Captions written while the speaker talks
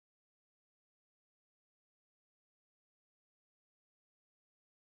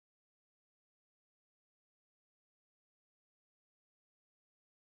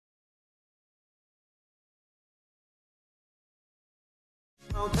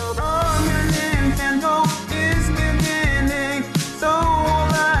Nintendo is beginning, so all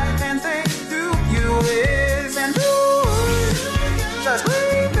I can say to you is just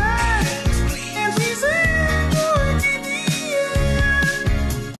play that and be safe.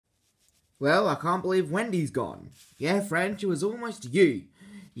 Well, I can't believe Wendy's gone. Yeah, French, it was almost you.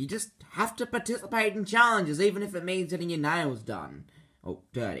 You just have to participate in challenges, even if it means getting your nails done. Oh,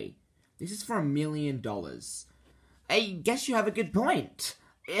 dirty. This is for $1 million. I guess you have a good point.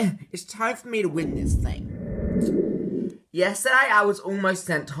 It's time for me to win this thing. Yesterday I was almost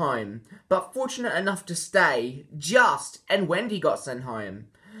sent home, but fortunate enough to stay, and Wendy got sent home.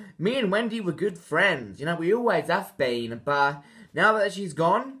 Me and Wendy were good friends, you know, we always have been, but now that she's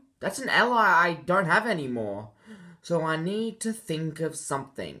gone, that's an ally I don't have anymore. So I need to think of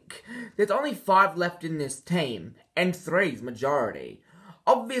something. There's only 5 left in this team, and 3's majority.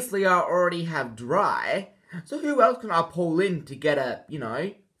 Obviously I already have Dry, so who else can I pull in to get a,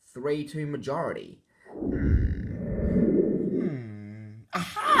 3-2 majority?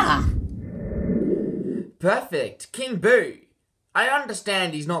 Aha! Perfect, King Boo. I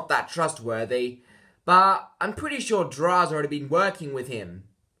understand he's not that trustworthy, but I'm pretty sure Dry's already been working with him.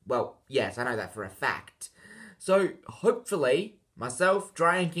 Well, yes, I know that for a fact. So, hopefully, myself,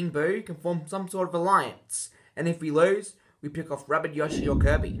 Dry and King Boo can form some sort of alliance. And if we lose, we pick off Rabbit, Yoshi or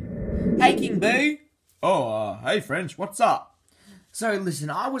Kirby. Hey, King Boo! Oh, hey French, what's up? So, listen,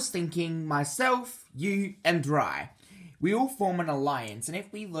 I was thinking myself, you, and Dry. We all form an alliance, and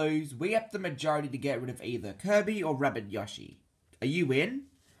if we lose, we have the majority to get rid of either Kirby or Rabbit Yoshi. Are you in?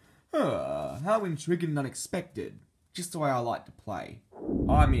 How intriguing and unexpected. Just the way I like to play.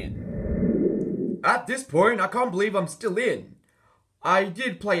 I'm in. At this point, I can't believe I'm still in. I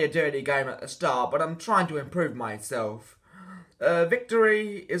did play a dirty game at the start, but I'm trying to improve myself.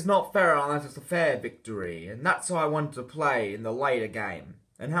 Victory is not fair unless it's a fair victory, and that's how I wanted to play in the later game,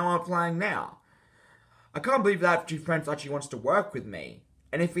 and how I'm playing now. I can't believe that two friends actually wants to work with me.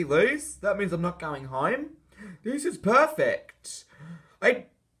 And if we lose, that means I'm not going home? This is perfect.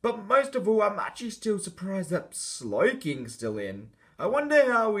 But most of all, I'm actually still surprised that Slow King's still in. I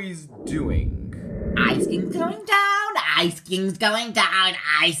wonder how he's doing. Ice King's going down, Ice King's going down,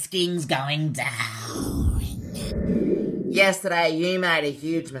 Ice King's going down. Yesterday, you made a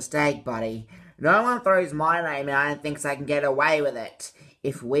huge mistake, buddy. No one throws my name out and thinks I can get away with it.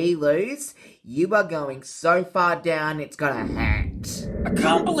 If we lose, you are going so far down, it's gonna hurt. I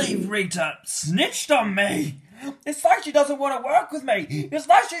can't believe Rita snitched on me. It's like she doesn't want to work with me. It's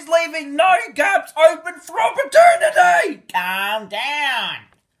like she's leaving no gaps open for opportunity. Calm down.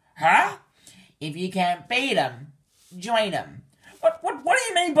 Huh? If you can't beat him, join him. What do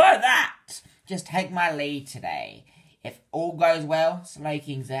you mean by that? Just take my lead today. If all goes well, Slow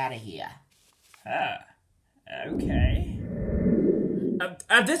King's out of here. Okay.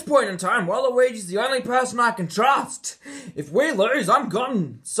 At this point in time, Waluigi's the only person I can trust. If we lose, I'm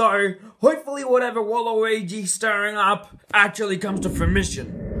gone. So, hopefully whatever Waluigi's stirring up actually comes to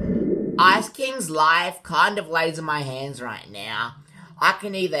fruition. Ice King's life kind of lays in my hands right now. I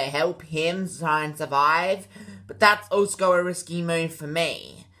can either help him try and survive, but that's also a risky move for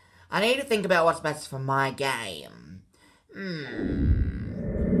me. I need to think about what's best for my game.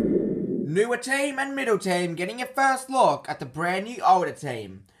 Newer team and middle team getting a first look at the brand new older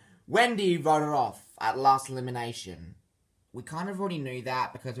team. Wendy voted off at last elimination. We kind of already knew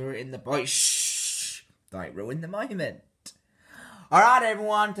that because we were in the boat. Shh! Don't ruin the moment. Alright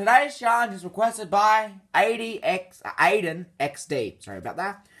everyone, today's challenge is requested by Aiden XD. Sorry about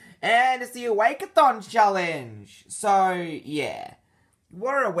that. And it's the Awake-a-thon challenge. So, yeah.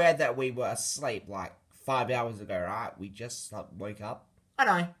 We're aware that we were asleep like 5 hours ago, right? We just woke up. I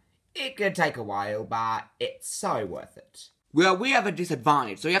know. It could take a while, but it's so worth it. Well, we have a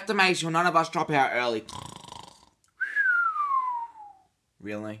disadvantage, so you have to make sure none of us drop out early.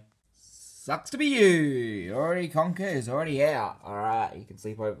 Really? Sucks to be you. Already Conquer is already out. Alright, you can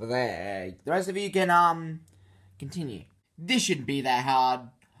sleep over there. The rest of you can, continue. This shouldn't be that hard.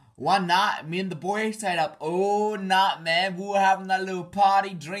 One night, me and the boys stayed up all night, man. We were having that little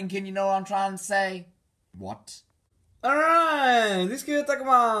party, drinking, you know what I'm trying to say? What? Alright, this could take a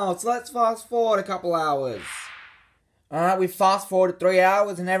while, so let's fast forward a couple hours. Alright, we fast forwarded 3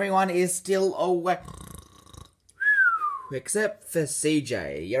 hours and everyone is still awake. Except for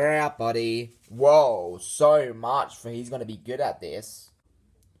CJ. You're out, buddy. Whoa, so much for he's gonna be good at this.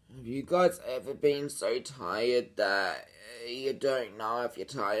 Have you guys ever been so tired that you don't know if you're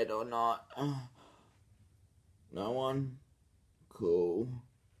tired or not? No one? Cool.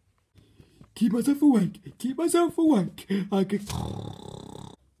 Keep myself awake. Keep myself awake.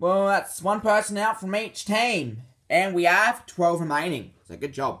 Well, that's one person out from each team. And we have 12 remaining. So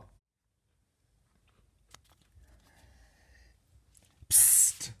good job.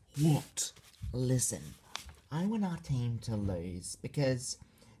 Psst. What? Listen, I want our team to lose because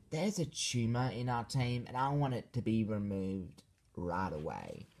there's a tumour in our team and I want it to be removed right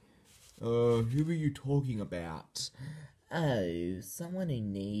away. Who are you talking about? Oh, someone who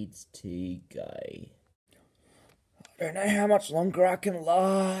needs to go. I don't know how much longer I can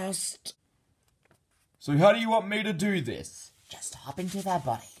last. So how do you want me to do this? Just hop into their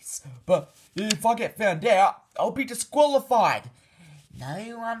bodies. But if I get found out, I'll be disqualified.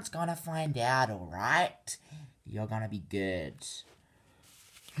 No one's gonna find out, alright? You're gonna be good.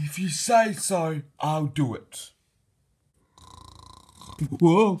 If you say so, I'll do it.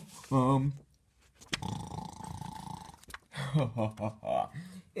 Whoa,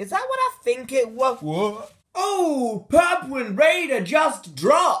 Is that what I think it was? What? Oh, Purple and Raider just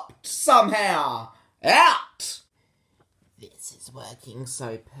dropped somehow. Out. This is working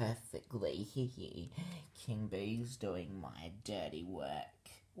so perfectly. King Boo's doing my dirty work.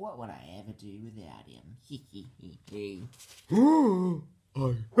 What would I ever do without him?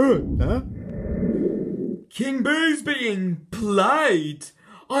 I heard that. King Boo's being played.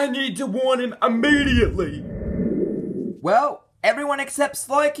 I need to warn him immediately. Well, everyone except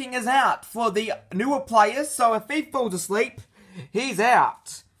Slow King is out for the newer players, so if he falls asleep, he's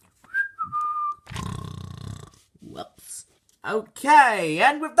out. Whoops. Okay,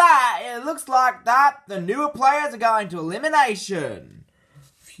 and with that, it looks like that the newer players are going to elimination.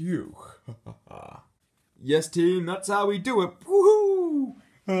 Phew. Yes, team, that's how we do it. Woohoo!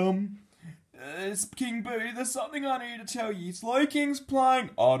 It's King Boo, there's something I need to tell you. Slow King's playing.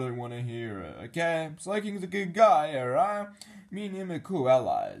 I don't want to hear it, okay? Slow King's a good guy, alright? Me and him are cool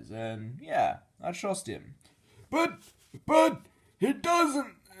allies, and yeah, I trust him. But, he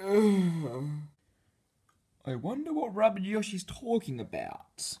doesn't... I wonder what Rabbit Yoshi's talking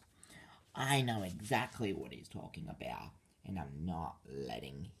about. I know exactly what he's talking about, and I'm not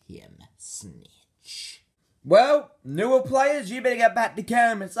letting him snitch. Well, newer players, you better get back to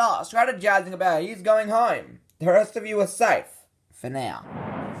camp and start strategizing about who's going home. The rest of you are safe. For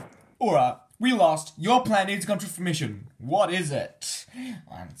now. Alright, we lost. Your plan needs to come to fruition. What is it?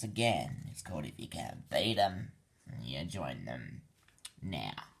 Once again, it's called If You Can't Beat 'Em, you join them.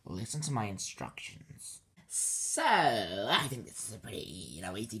 Now, listen to my instructions. So, I think this is a pretty,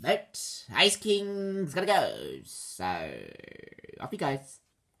 easy vote. Ice King's gotta go. So, off he goes.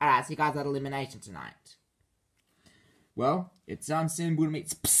 Alright, see you guys at elimination tonight. Well, it sounds simple to me.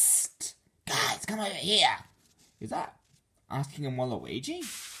 Psst! Guys, come over here. Is that asking him Waluigi?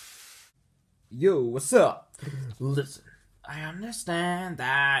 Yo, what's up? Listen, I understand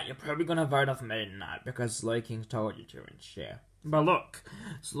that you're probably gonna vote off me tonight because Slow King told you to and share. But look,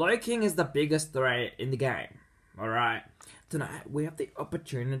 Slow King is the biggest threat in the game, alright? Tonight, we have the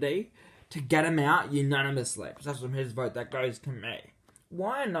opportunity to get him out unanimously. That's from his vote that goes to me.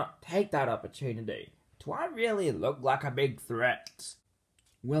 Why not take that opportunity? Do I really look like a big threat?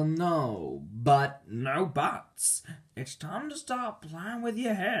 Well, no, but... No buts. It's time to start playing with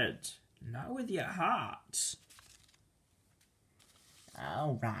your head, not with your heart.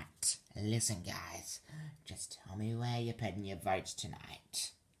 Alright, listen guys, just tell me where you're putting your votes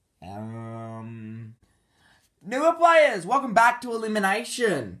tonight. Newer players, welcome back to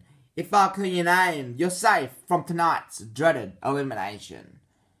elimination. If I call your name, you're safe from tonight's dreaded elimination.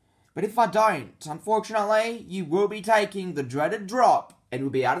 But if I don't, unfortunately, you will be taking the dreaded drop and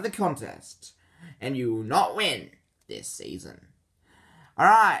will be out of the contest. And you will not win this season.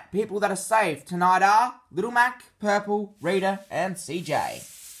 Alright, people that are safe tonight are Little Mac, Purple, Rita, and CJ.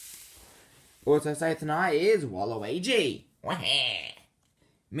 Also safe tonight is Waluigi.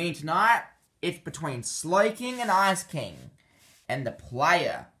 Me tonight, it's between Slow King and Ice King. And the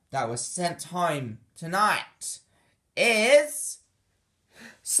player that was sent home tonight is...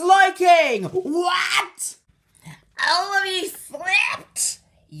 Slow King! What? All of you flipped!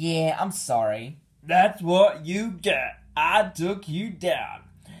 Yeah, I'm sorry. That's what you get. I took you down.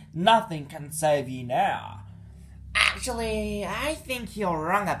 Nothing can save you now. Actually, I think you're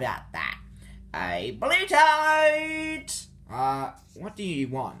wrong about that. A blue toad! What do you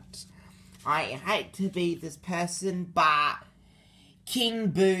want? I hate to be this person, but King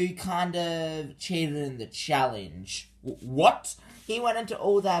Boo kind of cheated in the challenge. What? He went into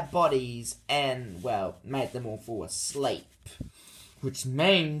all their bodies and, well, made them all fall asleep. Which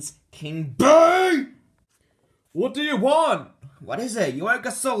means King Boo! What do you want? What is it? You woke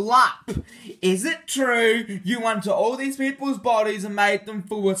us all up. Is it true you went to all these people's bodies and made them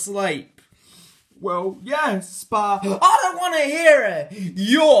fall asleep? Well, yes, but... I don't want to hear it.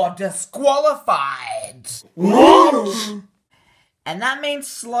 You're disqualified. And that means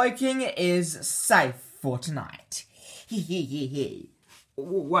Sloking is safe for tonight. Wait,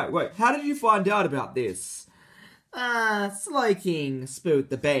 how did you find out about this? Sloking spilled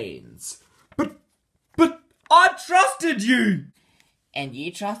the beans. But I trusted you! And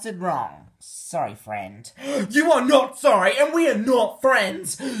you trusted wrong. Sorry, friend. You are not sorry, and we are not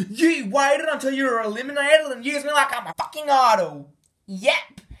friends! You waited until you were eliminated and used me like I'm a fucking idol!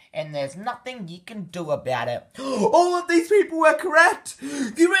 Yep. And there's nothing you can do about it. All of these people were correct!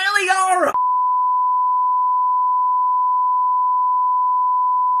 You really are a...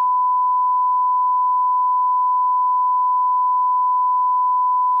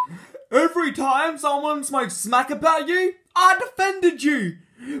 Every time someone smoked smack about you, I defended you!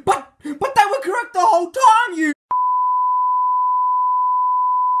 But they were correct the whole time, you...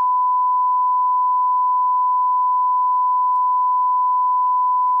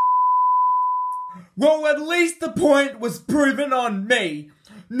 Well, at least the point was proven on me.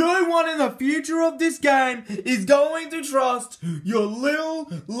 No one in the future of this game is going to trust your little,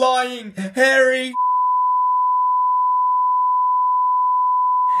 lying, hairy...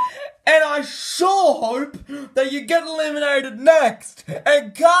 And I sure hope that you get eliminated next,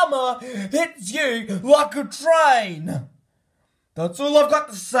 and karma hits you like a train. That's all I've got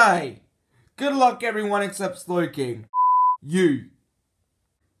to say. Good luck everyone except Sloking. You.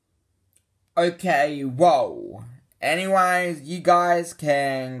 Okay, whoa. Anyways, you guys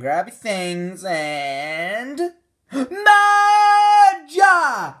can grab your things and... Merger!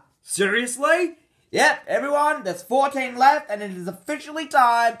 Seriously? Yep, everyone, there's 14 left and it is officially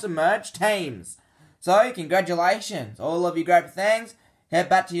time to merge teams. So, congratulations. All of you grab your things, head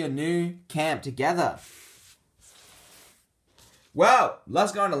back to your new camp together. Well,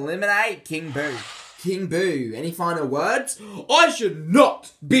 let's go and eliminate King Boo. King Boo, any final words? I should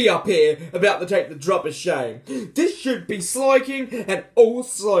not be up here about to take the drop of shame. This should be Sloking and all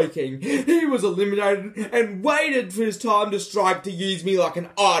Sloking. He was eliminated and waited for his time to strike to use me like an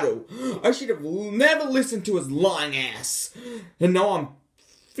idol. I should have never listened to his lying ass. And now I'm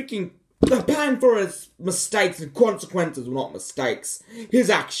freaking paying for his mistakes and consequences, well, not mistakes, his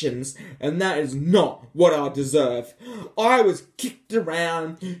actions, and that is not what I deserve. I was kicked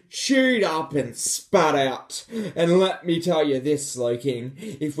around, chewed up and spat out. And let me tell you this, Sloking,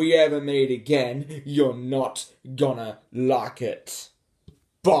 if we ever meet again, you're not gonna like it.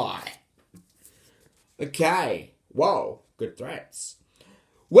 Bye. Okay, whoa, good threats.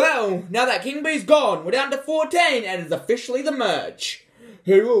 Well, now that King Boo's gone, we're down to 14 and it's officially the merge.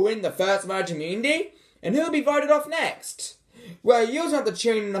 Who will win the first merge immunity, and who will be voted off next? Well, you'll have to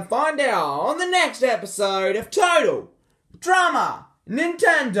tune in to find out on the next episode of Total Drama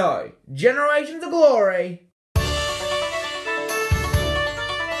Nintendo Generations of Glory.